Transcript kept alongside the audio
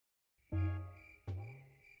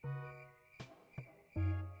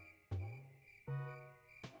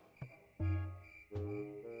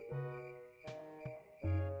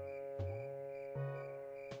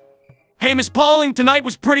Hey, Miss Pauling, tonight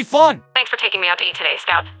was pretty fun. Thanks for taking me out to eat today,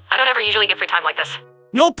 Scout. I don't ever usually get free time like this.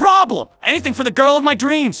 No problem. Anything for the girl of my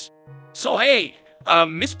dreams. So hey,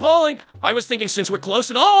 Miss Pauling, I was thinking since we're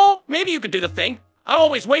close and all, maybe you could do the thing. I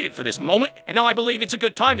always waited for this moment, and now I believe it's a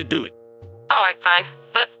good time to do it. Alright, fine.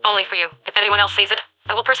 But only for you. If anyone else sees it,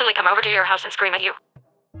 I will personally come over to your house and scream at you.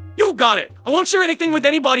 You got it. I won't share anything with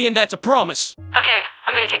anybody, and that's a promise. Okay,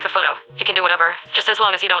 I'm gonna take the photo. You can do whatever, just as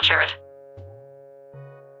long as you don't share it.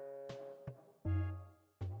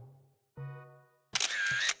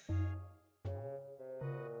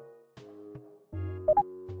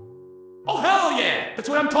 Oh, hell yeah! That's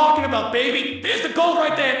what I'm talking about, baby! There's the gold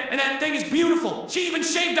right there, and that thing is beautiful! She even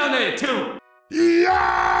shaved on it, too!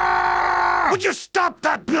 Yeah! Would you stop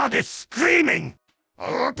that bloody screaming?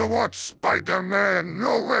 I want to watch Spider-Man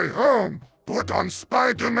No Way Home. Put on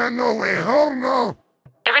Spider-Man No Way Home now.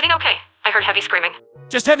 Everything okay? I heard Heavy screaming.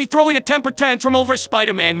 Just Heavy throwing a temper tantrum over a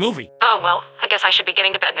Spider-Man movie. Oh well, I guess I should be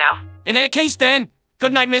getting to bed now. In that case then,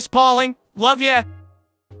 good night, Miss Pauling. Love ya.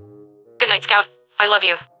 Good night, Scout. I love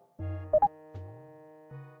you.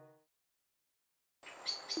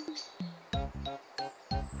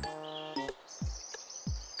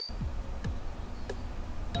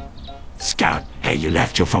 Scout, hey, you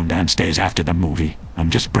left your phone downstairs after the movie. I'm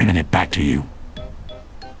just bringing it back to you.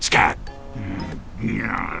 Scout.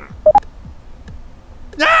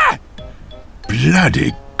 Ah!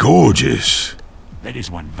 Bloody gorgeous. That is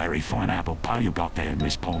one very fine apple pie you got there,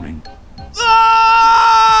 Miss Pauling.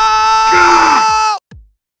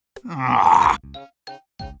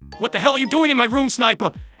 What the hell are you doing in my room,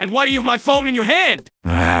 Sniper? And why do you have my phone in your hand?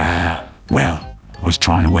 Well, I was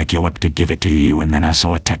trying to wake you up to give it to you, and then I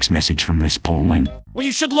saw a text message from Miss Pauling. Well,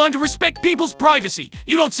 you should learn to respect people's privacy.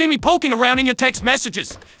 You don't see me poking around in your text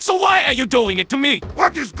messages. So why are you doing it to me?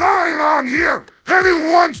 What is going on here? Heavy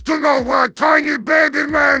wants to know why tiny baby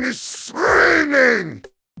man is screaming.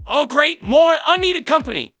 Oh, great. More unneeded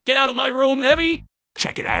company. Get out of my room, Heavy.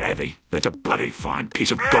 Check it out, Heavy. That's a bloody fine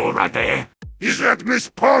piece of gold right there. Is that Miss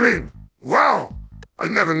Pauling? Wow. I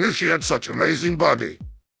never knew she had such amazing body.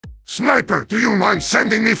 Sniper, do you mind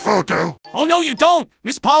sending me photo? Oh, no, you don't.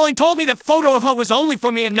 Miss Pauling told me that photo of her was only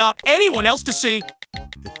for me and not anyone else to see.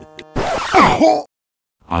 Oh,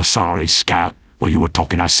 Sorry, Scout. While you were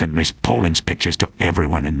talking, I sent Miss Pauling's pictures to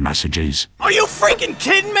everyone in messages. Are you freaking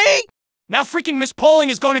kidding me? Now freaking Miss Pauling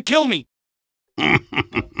is going to kill me.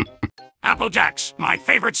 Apple Jacks, my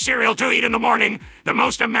favorite cereal to eat in the morning. The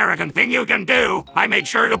most American thing you can do. I make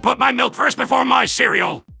sure to put my milk first before my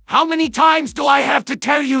cereal. How many times do I have to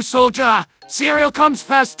tell you, soldier? Cereal comes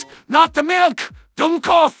first, not the milk.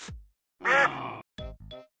 Dummkopf.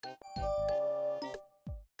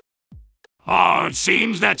 Oh, it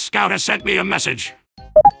seems that Scout has sent me a message.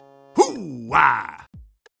 Hoo-wah!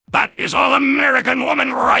 That is all American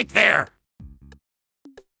woman right there.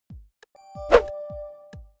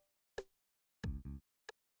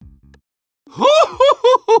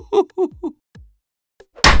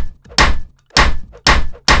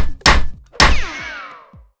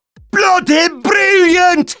 Bloody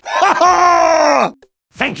brilliant!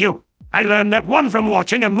 Thank you. I learned that one from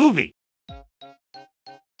watching a movie.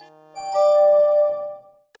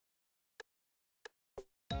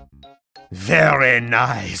 Very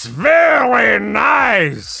nice, very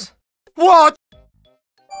nice! What?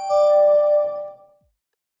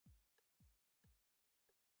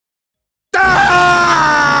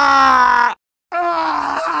 Ah!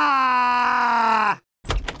 Ah!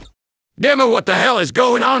 Damn it, what the hell is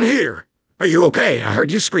going on here? Are you okay? I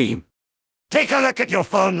heard you scream. Take a look at your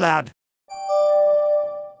phone, lad.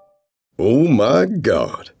 Oh my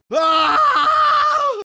God. Ah!